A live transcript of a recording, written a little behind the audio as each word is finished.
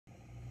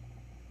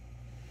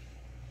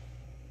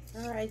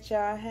All right,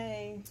 y'all.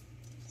 Hey,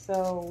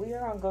 so we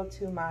are gonna go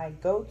to my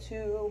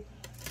go-to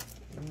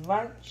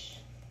lunch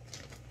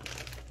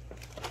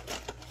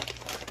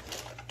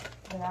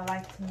that I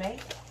like to make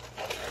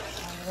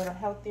on a little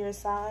healthier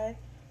side.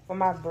 For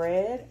my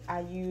bread,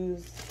 I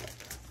use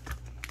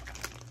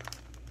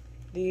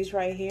these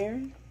right here,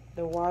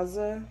 the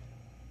Waza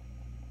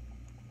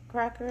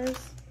crackers,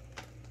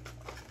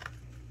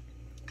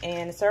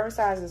 and the serving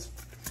size is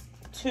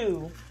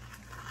 2.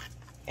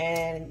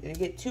 And you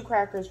get 2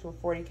 crackers for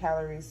 40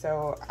 calories.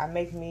 So I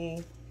make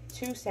me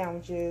 2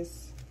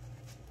 sandwiches.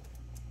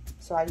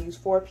 So I use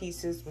 4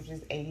 pieces, which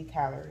is 80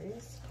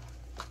 calories.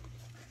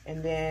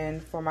 And then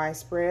for my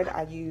spread,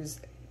 I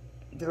use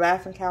the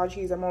Laughing Cow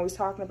cheese I'm always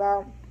talking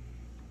about.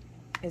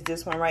 Is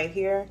this one right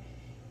here.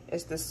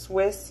 It's the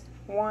Swiss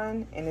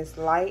one, and it's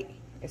light.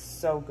 It's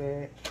so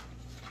good.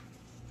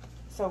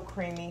 So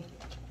creamy.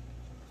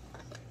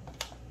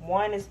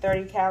 1 is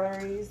 30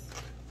 calories.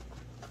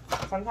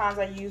 Sometimes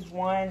I use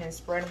 1 and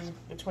spread them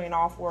between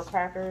all 4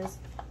 crackers.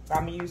 But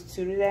I'm going to use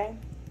 2 today.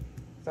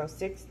 So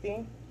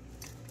 60.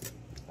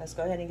 Let's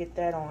go ahead and get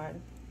that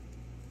on.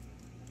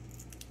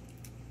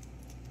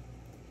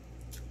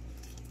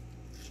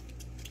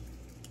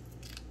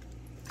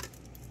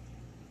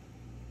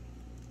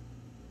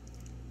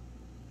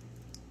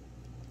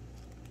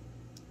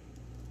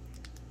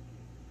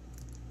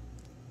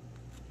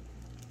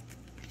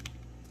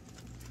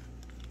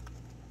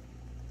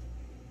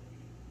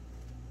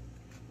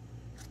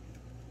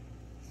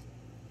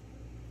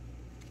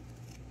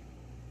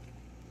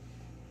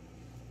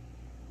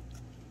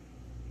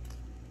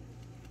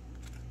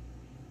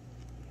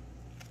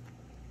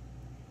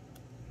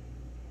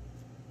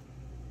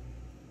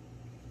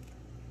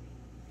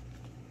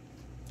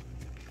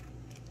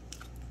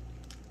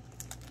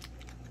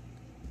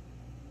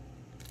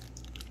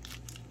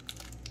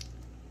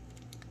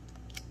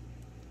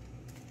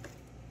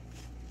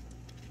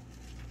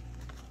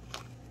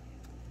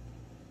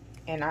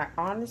 And I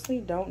honestly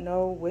don't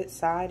know which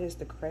side is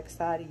the correct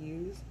side to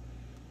use.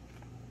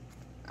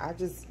 I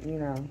just, you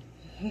know,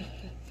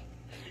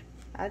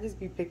 I just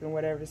be picking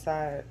whatever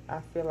side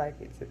I feel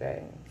like it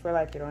today. I feel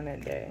like it on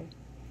that day.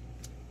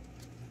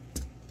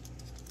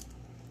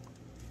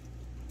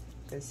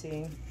 Let's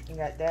see, you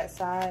got that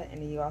side,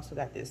 and then you also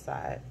got this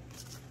side.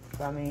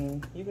 So, I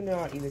mean, you can do it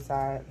on either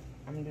side.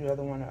 I'm gonna do the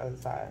other one on the other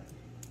side.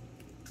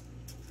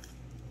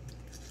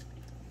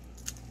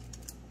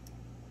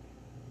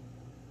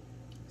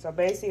 So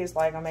basically, it's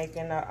like I'm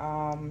making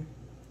a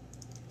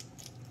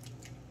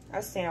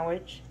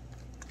sandwich,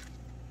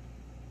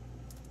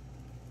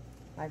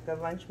 like a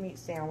lunch meat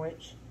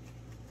sandwich,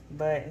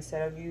 but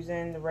instead of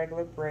using the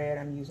regular bread,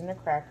 I'm using the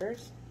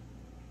crackers.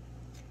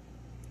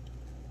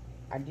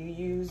 I do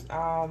use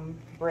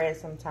bread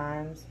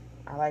sometimes.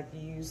 I like to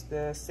use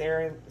the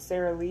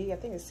Sara Lee. I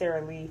think it's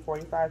Sara Lee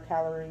 45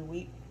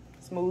 calorie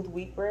smooth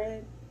wheat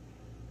bread.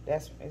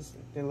 It's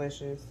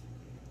delicious.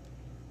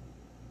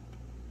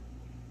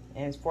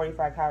 And it's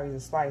 45 calories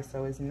a slice,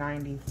 so it's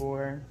 90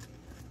 for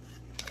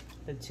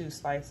the 2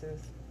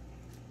 slices.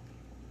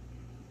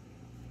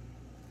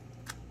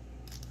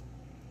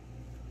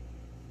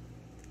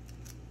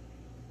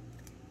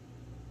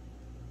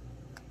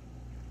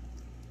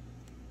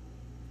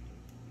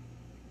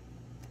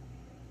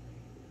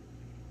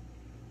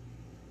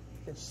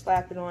 Just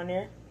slap it on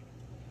there.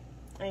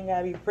 Ain't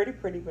gotta be pretty,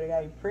 but it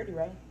gotta be pretty,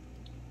 right?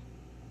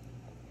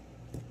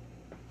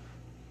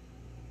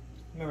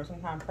 Remember,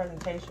 sometimes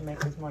presentation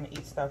makes us want to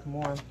eat stuff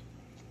more.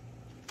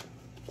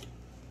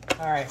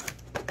 Alright.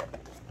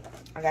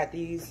 I got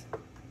these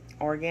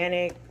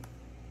organic.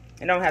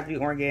 It don't have to be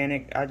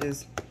organic. I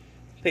just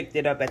picked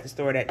it up at the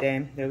store that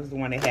day. That was the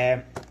one they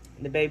had.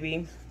 The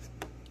baby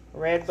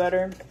red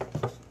butter.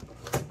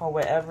 Or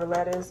whatever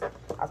lettuce. I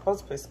was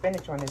supposed to put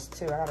spinach on this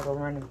too. I gotta go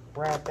run and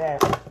grab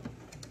that.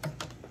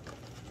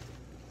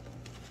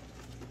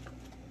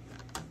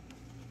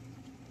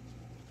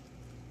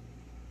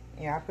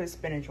 Yeah, I put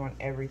spinach on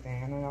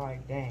everything. I know you're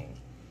like, dang.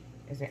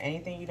 Is there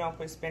anything you don't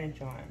put spinach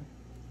on?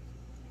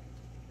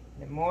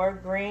 The more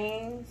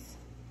greens,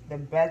 the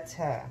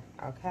better,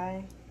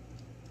 okay?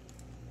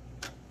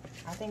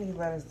 I think these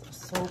lettuces are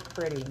so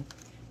pretty.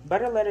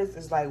 Butter lettuce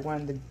is like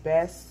one of the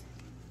best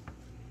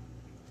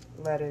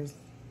lettuce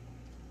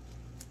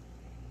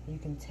you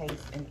can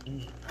taste and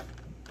eat.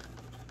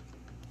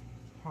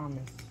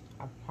 Promise.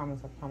 I promise,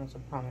 I promise, I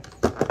promise.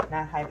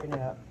 Not hyping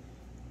it up.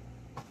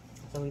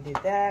 So we did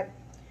that.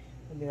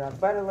 We did our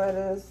butter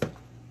lettuce.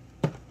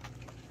 And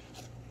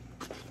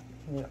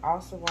we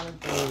also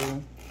want to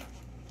do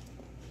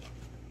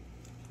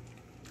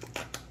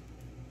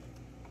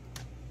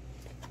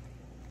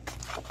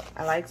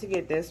I like to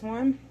get this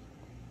one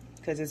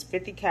because it's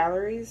 50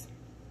 calories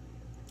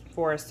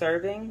for a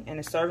serving, and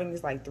a serving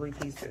is like 3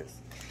 pieces.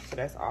 So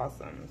that's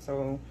awesome.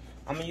 So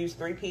I'm gonna use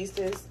 3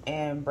 pieces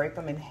and break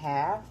them in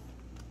half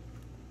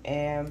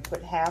and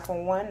put half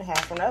on one,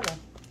 half on the other.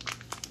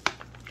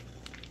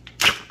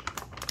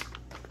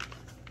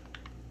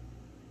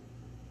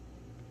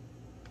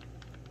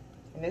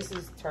 And this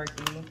is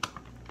turkey.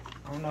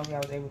 I don't know if I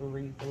was able to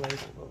read the label,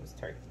 but it was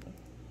turkey.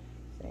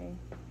 See?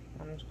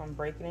 I'm just gonna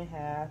break it in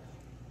half.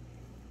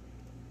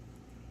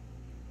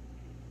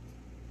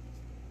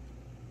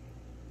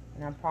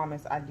 And I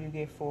promise I do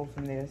get full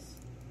from this.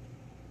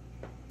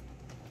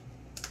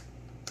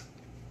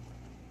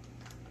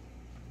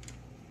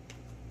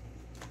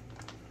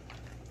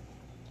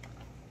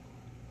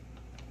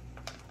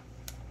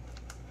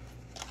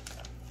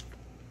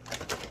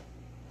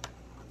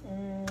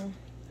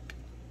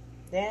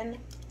 Then,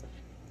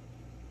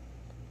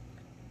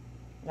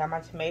 got my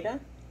tomato.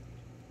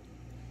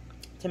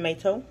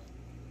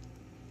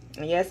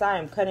 And yes, I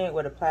am cutting it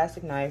with a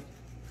plastic knife.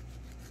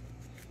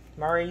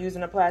 I'm already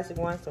using a plastic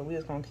one, so we're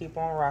just gonna keep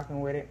on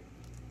rocking with it.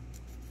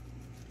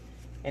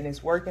 And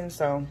it's working,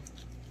 so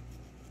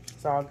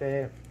it's all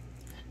good.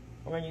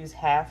 I'm gonna use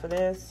half of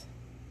this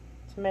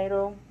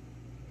tomato.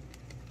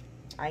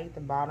 I eat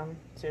the bottom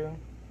too.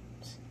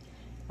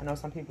 I know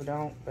some people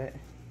don't, but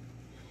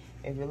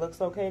if it looks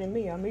okay to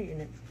me, I'm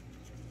eating it.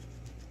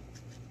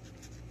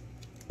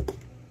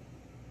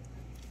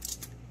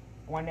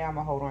 One day I'm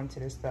gonna hold on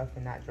to this stuff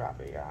and not drop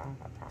it, y'all.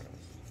 I promise.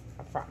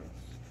 I promise.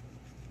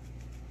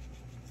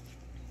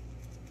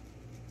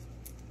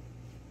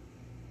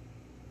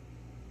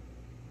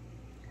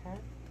 Okay.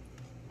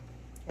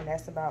 And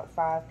that's about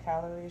 5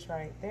 calories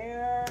right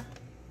there.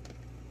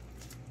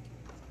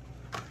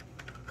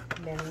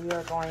 And then we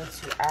are going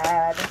to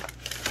add,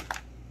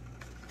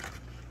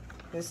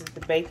 this is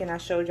the bacon I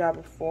showed y'all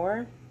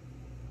before.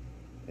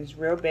 It's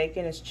real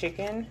bacon, it's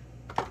chicken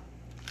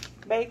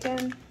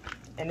bacon.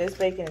 And this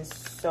bacon is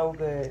so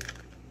good.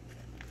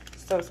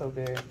 So, so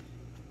good.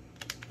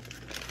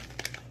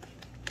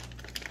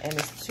 And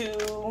it's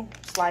 2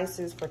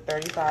 slices for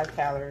 35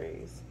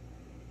 calories.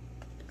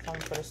 So I'm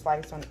gonna put a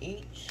slice on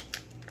each.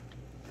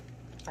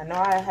 I know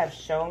I have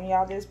shown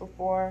y'all this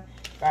before,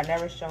 but I've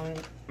never shown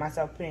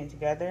myself putting it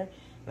together.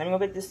 Let me go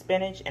get the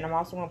spinach, and I'm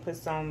also gonna put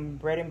some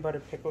bread and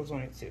butter pickles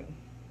on it too.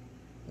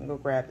 I'm gonna go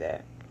grab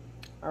that.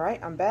 All right,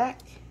 I'm back.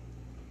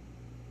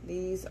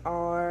 These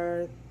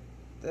are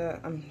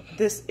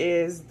this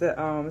is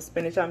the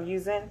spinach I'm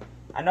using.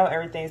 I know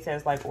everything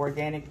says like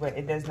organic, but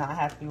it does not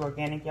have to be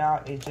organic,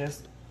 y'all. It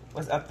just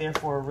was up there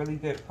for a really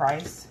good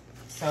price,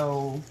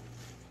 so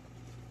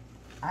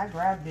I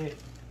grabbed it.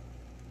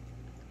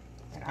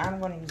 And I'm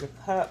going to use a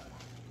cup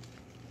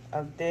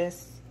of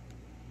this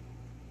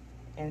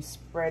and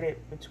spread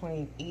it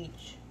between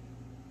each.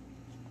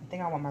 I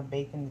think I want my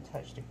bacon to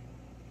touch the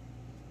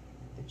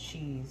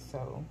cheese,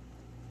 so.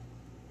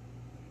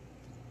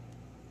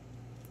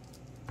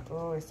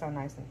 Oh, it's so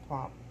nice and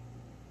plump.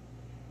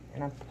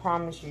 And I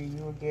promise you,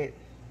 you will get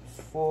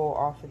full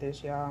off of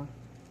this, y'all.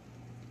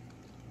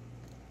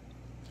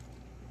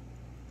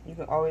 You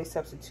can always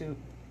substitute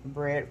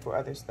bread for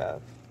other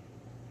stuff.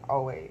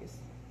 Always.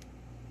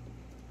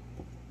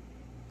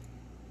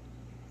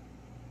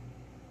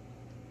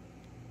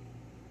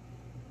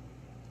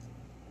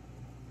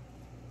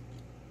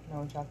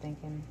 Know what y'all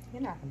thinking?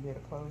 You're not gonna be able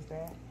to close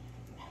that.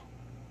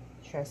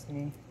 Trust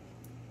me.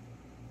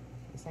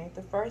 This ain't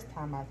the first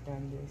time I've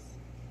done this.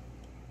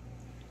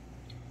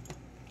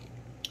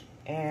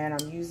 And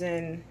I'm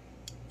using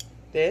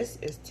this.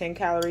 It's 10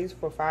 calories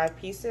for 5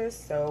 pieces.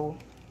 So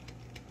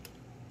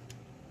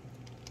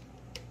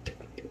go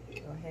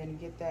ahead and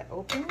get that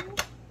open.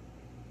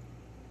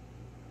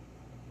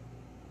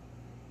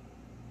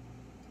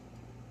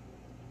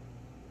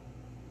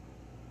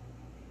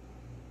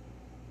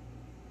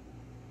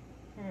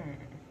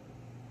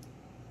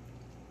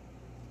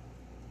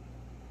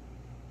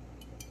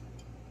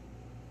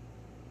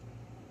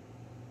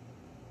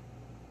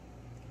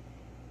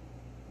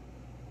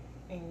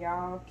 And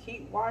y'all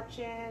keep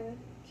watching,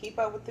 keep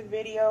up with the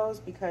videos,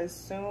 because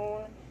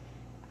soon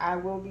I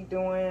will be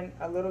doing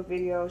a little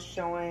video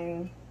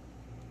showing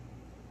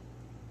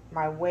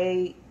my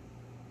weight.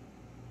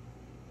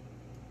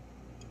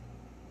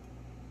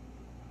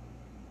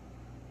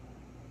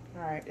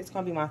 All right, it's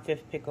gonna be my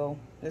 5th pickle,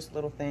 this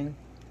little thing,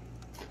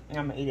 and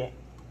I'm gonna eat it.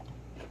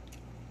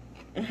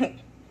 I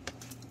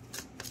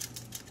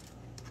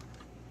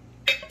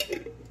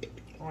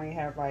only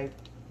have like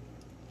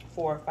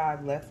 4 or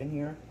 5 left in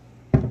here.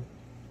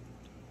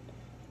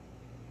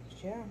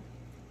 Yeah.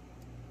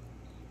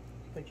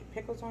 Put your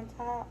pickles on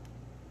top.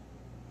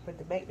 Put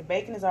the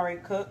bacon is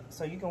already cooked,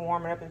 so you can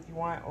warm it up if you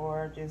want,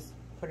 or just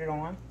put it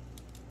on.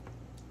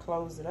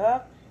 Close it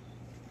up.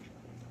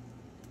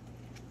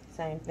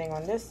 Same thing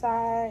on this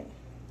side.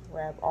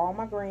 Grab all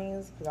my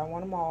greens because I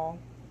want them all.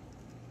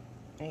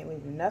 Ain't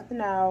leaving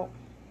nothing out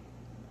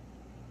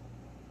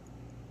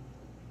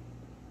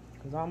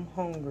because I'm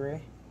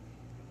hungry.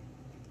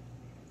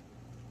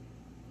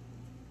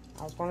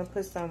 I was going to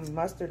put some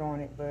mustard on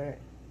it, but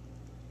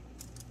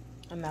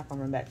I'm not going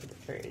to run back to the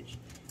fridge.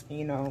 And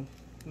you know,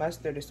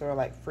 mustard is sort of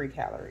like free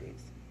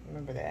calories.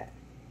 Remember that.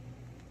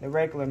 The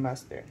regular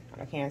mustard.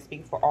 I can't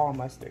speak for all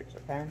mustards,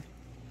 okay?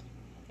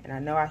 And I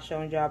know I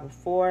showed y'all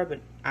before,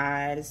 but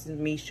this is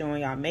me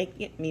showing y'all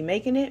me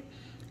making it.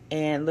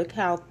 And look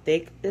how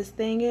thick this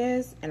thing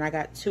is. And I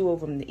got 2 of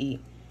them to eat.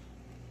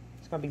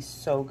 It's going to be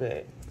so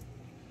good.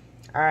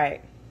 All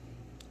right.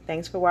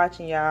 Thanks for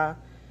watching, y'all.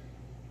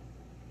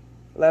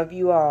 Love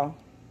you all.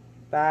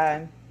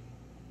 Bye.